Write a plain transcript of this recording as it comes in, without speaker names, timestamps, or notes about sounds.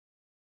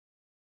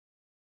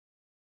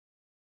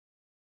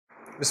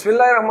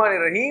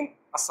Bismillahirrahmanirrahim.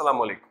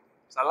 Assalamu alaikum.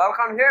 Salaar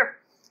Khan here,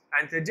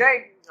 and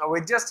today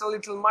with just a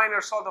little minor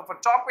sort of a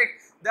topic,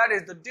 that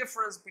is the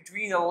difference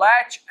between a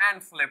latch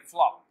and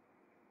flip-flop.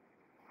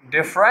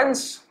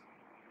 Difference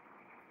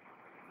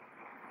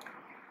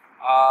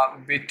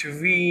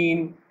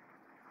between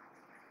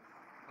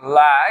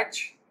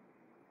latch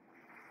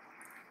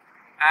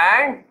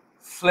and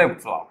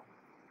flip-flop.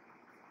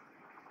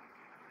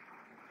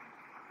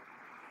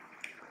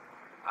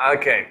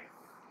 Okay.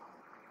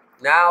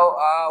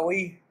 Now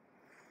we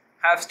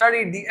have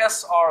studied the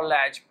SR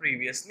latch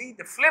previously.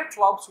 The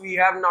flip-flops we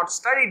have not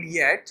studied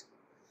yet,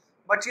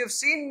 but you have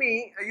seen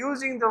me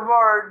using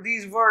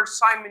these words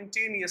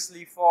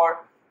simultaneously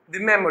for the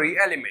memory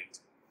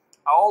element.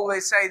 I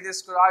always say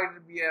this could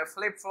either be a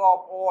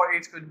flip-flop or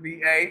it could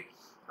be a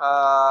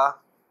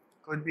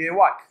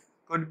what?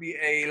 Could be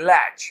a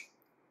latch.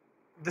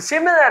 The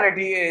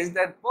similarity is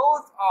that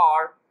both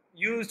are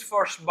used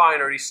for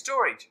binary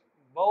storage.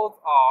 Both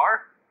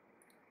are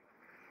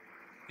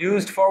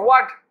used for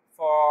what?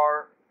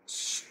 For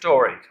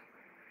storage.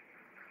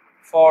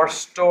 For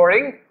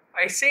storing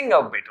a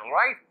single bit,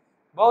 alright?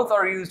 Both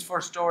are used for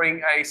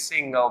storing a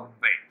single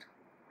bit.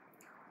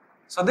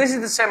 So this is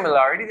the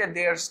similarity, that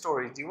they are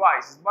storage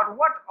devices. But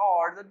what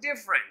are the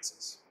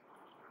differences?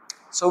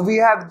 So we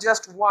have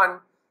just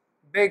one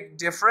big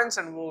difference,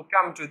 and we'll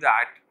come to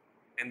that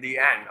in the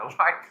end,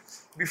 alright?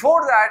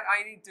 Before that,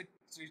 I need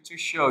to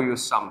show you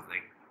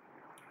something.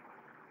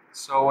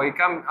 So I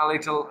come a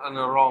little in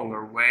a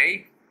wronger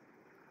way.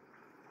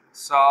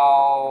 So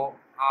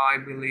I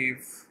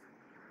believe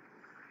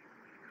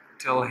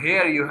till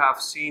here you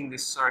have seen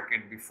this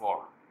circuit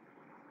before.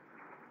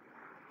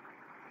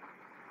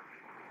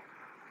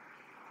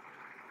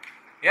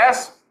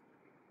 Yes?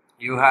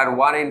 You had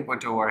one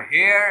input over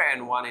here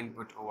and one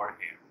input over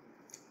here.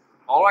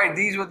 Alright,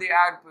 these were the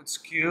outputs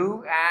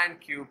Q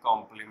and Q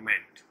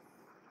complement.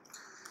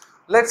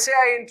 Let's say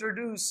I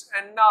introduce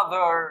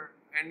another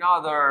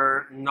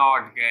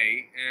NOT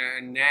gate,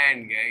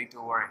 NAND gate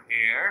over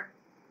here,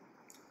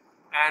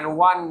 and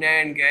one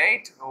NAND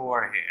gate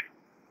over here.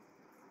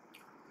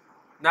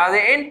 Now the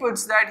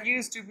inputs that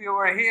used to be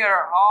over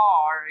here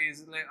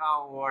is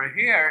over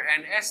here,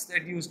 and S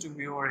that used to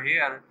be over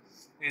here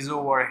is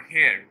over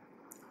here.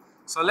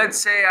 So let's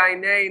say I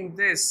name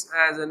this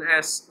as an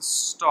S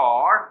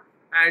star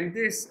and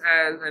this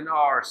as an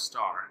R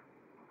star.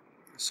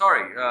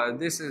 Sorry,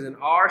 this is an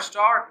R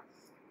star,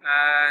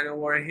 and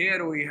over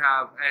here we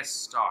have S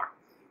star.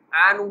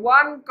 And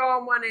one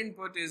common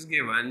input is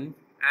given.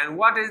 And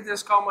what is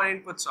this common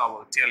input? So I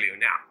will tell you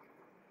now.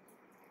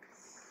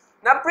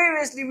 Now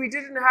previously we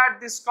didn't have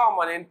this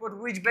common input,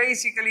 which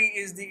basically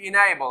is the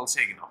enable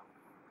signal,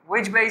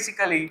 which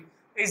basically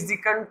is the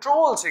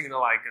control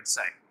signal, I could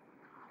say.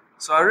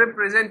 So I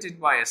represent it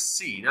by a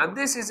C. Now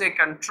this is a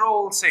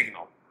control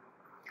signal.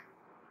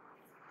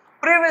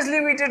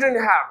 Previously we didn't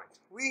have it.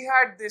 We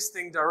had this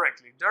thing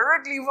directly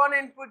one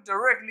input,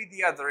 directly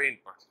the other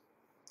input.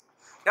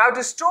 Now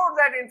to store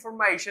that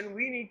information,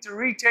 we need to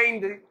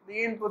retain the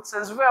inputs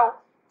as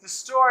well. To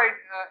store it,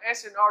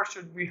 S and R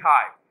should be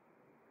high.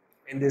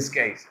 In this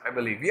case, I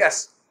believe,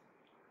 yes.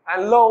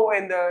 And low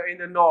in the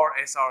NOR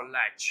SR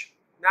latch.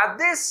 Now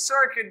this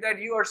circuit that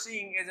you are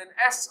seeing is an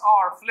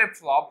SR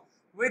flip-flop,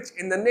 which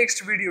in the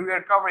next video we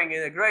are covering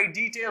in a great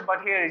detail,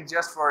 but here is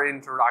just for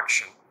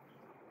introduction.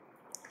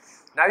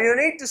 Now you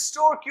need to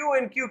store Q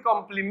and Q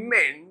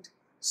complement.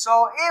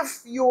 So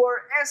if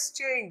your S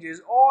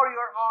changes or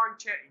your R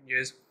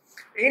changes,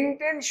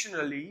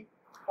 intentionally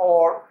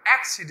or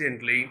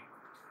accidentally,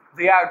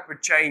 the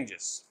output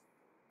changes.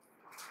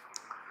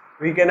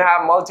 We can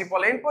have multiple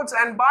inputs,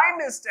 and by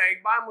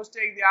mistake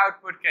the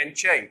output can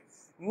change.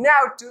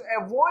 Now to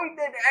avoid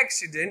that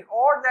accident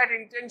or that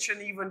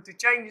intention even to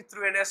change it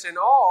through an S and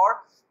R,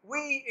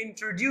 we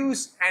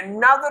introduce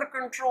another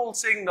control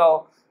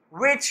signal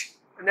which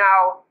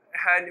now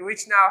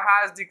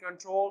has the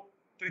control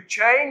to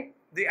change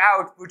the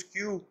output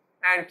Q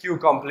and Q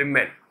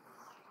complement.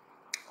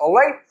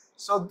 Alright,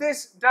 so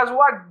this does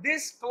what?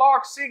 This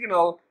clock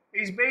signal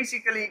is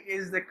basically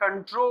the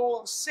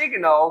control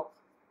signal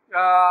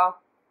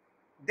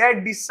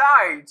that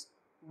decides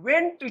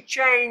when to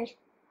change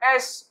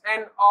S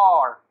and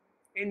R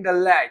in the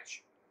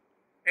latch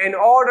in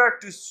order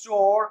to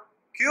store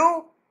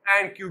Q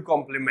and Q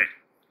complement.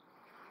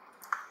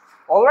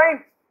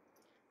 Alright,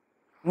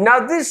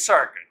 now this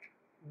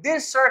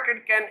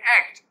circuit can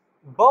act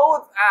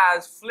both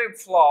as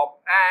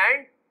flip-flop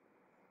and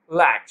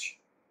latch.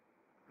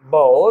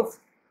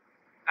 Both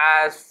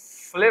as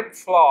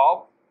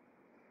flip-flop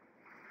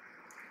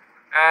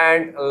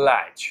and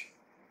latch.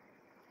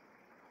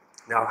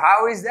 Now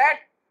how is that?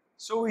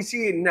 So we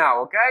see it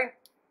now, okay?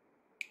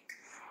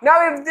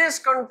 Now if this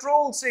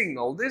control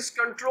signal is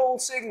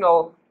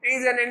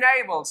an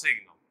enable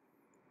signal,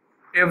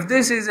 if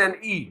this is an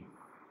E,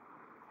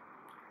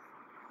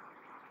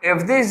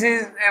 if this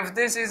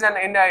is an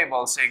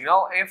enable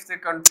signal, if the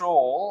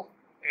control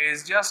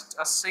is just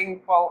a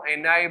simple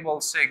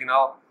enable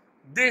signal,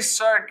 this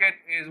circuit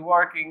is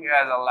working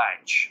as a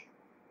latch.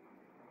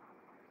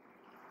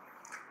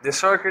 The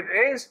circuit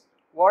is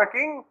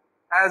working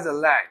as a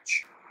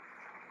latch.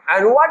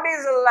 And what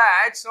is a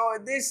latch? So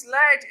this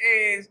latch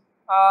is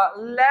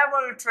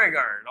level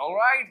triggered,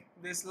 alright?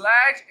 This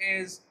latch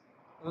is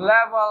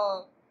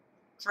level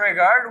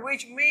triggered,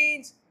 which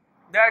means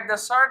that the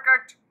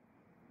circuit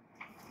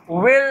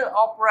will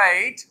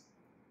operate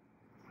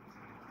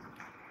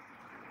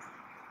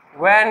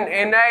when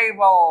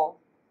enable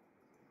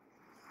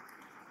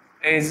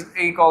is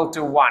equal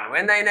to 1,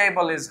 when the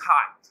enable is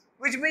high.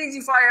 Which means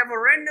if I have a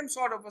random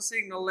sort of a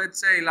signal, let's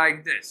say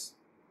like this,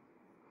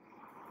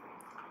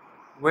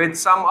 with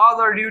some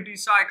other duty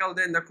cycle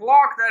than the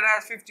clock that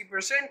has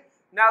 50%,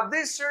 now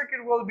this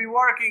circuit will be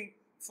working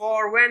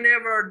for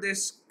whenever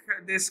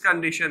this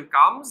condition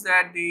comes,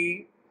 that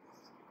the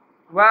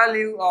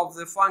value of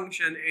the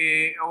function,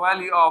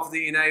 value of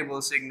the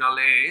enable signal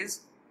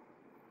is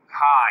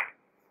high.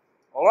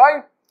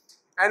 Alright?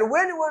 And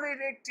when would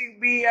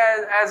it be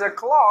as a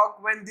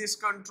clock? When this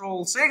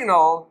control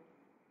signal,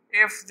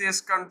 if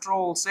this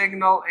control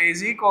signal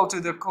is equal to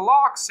the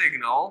clock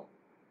signal,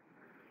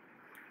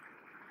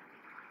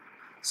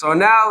 so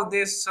now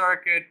this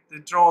circuit, the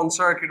drawn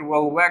circuit,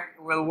 will work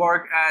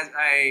as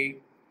a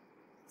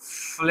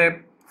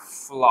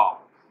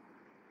flip-flop.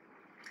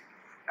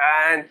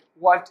 And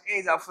what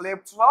is a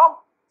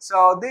flip-flop?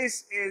 So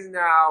this is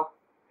now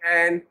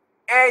an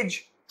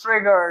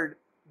edge-triggered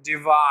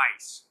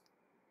device.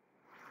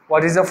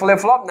 What is a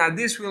flip-flop? Now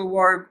this will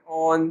work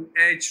on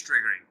edge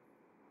triggering.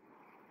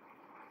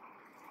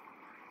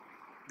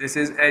 This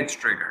is edge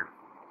triggered,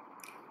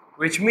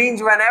 which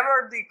means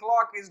whenever the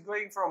clock is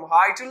going from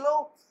high to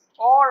low,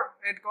 or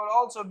it could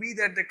also be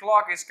that the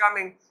clock is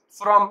coming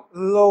from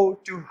low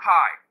to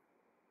high.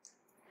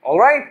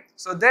 Alright,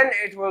 so then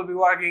it will be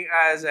working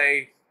as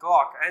a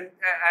clock and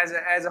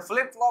as a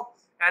flip-flop,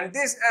 and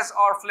this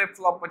SR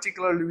flip-flop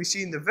particularly we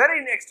see in the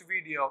very next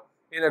video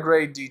in a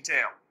great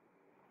detail.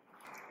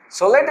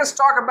 So let us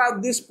talk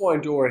about this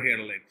point over here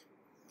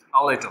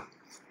a little.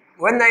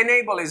 When the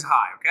enable is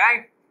high,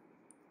 okay?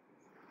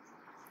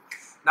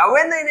 Now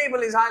when the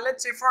enable is high,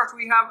 let's say first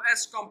we have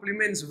S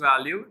complement's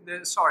value,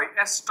 S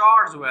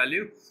star's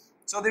value.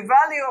 So the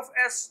value of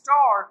S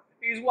star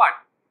is what?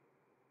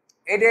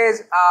 It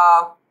is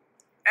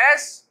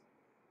S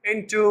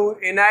into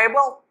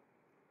enable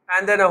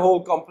and then a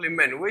whole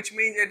complement, which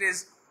means it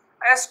is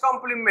S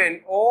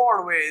complement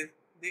or with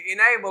the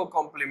enable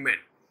complement.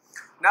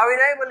 Now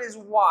enable is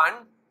 1,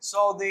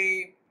 so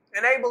the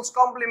enable's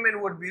complement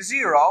would be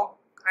 0,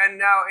 and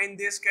now in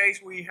this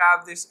case we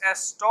have this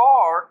S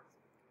star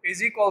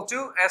is equal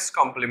to S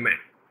complement.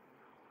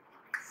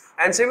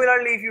 And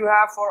similarly if you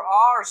have for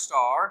R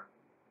star,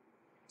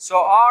 so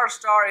R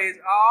star is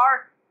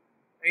R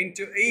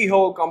into E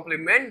whole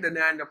complement, the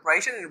NAND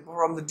operation, and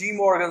from the De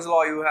Morgan's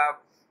law you have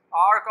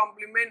R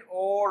complement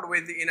or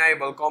with the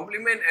enable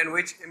complement, and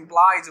which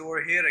implies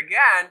over here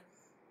again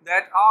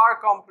that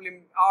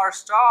R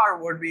star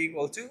would be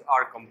equal to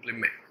R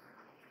complement.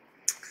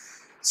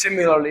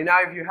 Similarly,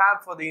 now if you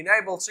have for the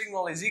enable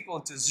signal is equal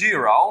to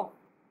 0,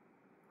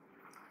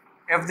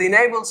 if the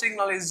enable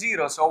signal is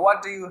 0, so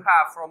what do you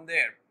have from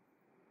there?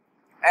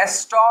 S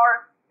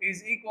star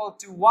is equal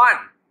to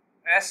 1.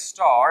 S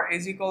star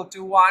is equal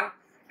to 1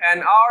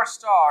 and R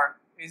star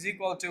is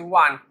equal to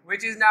 1,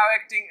 which is now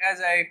acting as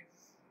a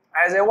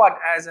what?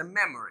 As a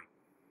memory.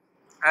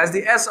 As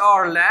the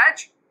SR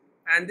latch,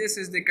 and this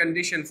is the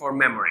condition for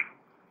memory.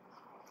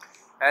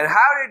 And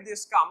how did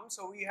this come?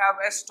 So we have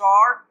S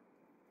star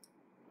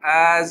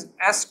as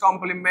S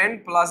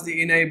complement plus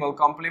the enable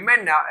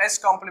complement. Now S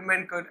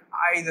complement could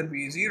either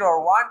be 0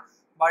 or 1,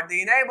 but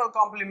the enable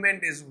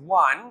complement is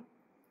 1.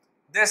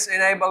 This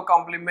enable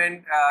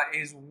complement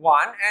is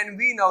 1, and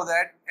we know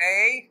that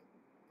A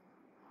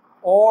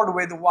OR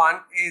with 1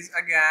 is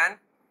again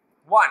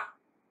 1.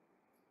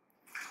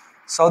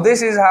 So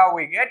this is how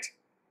we get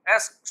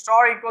S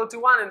star equal to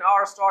 1 and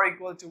R star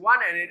equal to 1,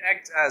 and it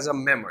acts as a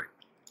memory.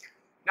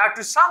 Now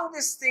to sum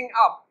this thing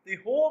up, the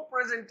whole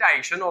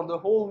presentation or the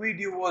whole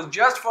video was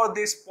just for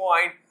this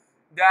point,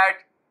 that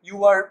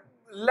your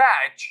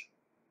latch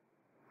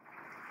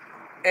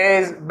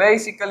is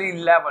basically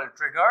level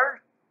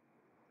triggered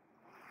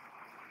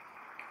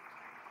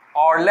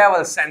or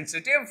level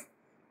sensitive,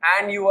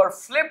 and your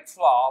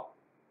flip-flop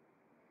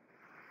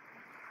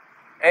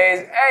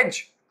is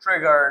edge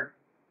triggered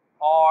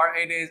or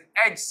it is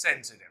edge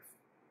sensitive.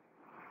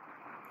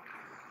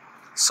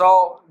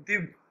 So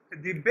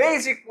the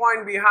basic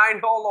point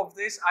behind all of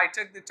this, I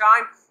took the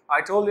time,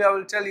 I told you I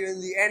will tell you in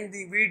the end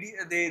the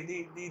video,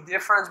 the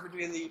difference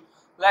between the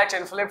latch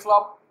and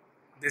flip-flop.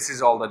 This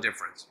is all the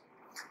difference.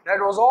 That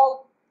was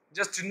all,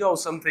 just to know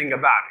something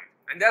about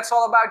it. And that's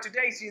all about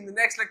today. See you in the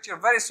next lecture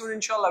very soon,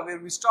 inshallah, where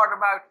we start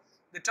about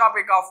the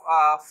topic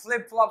of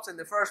flip-flops, and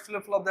the first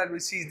flip-flop that we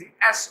see is the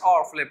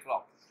SR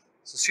flip-flop.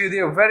 So see you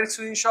there very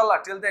soon,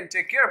 inshallah. Till then,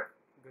 take care.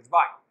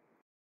 Goodbye.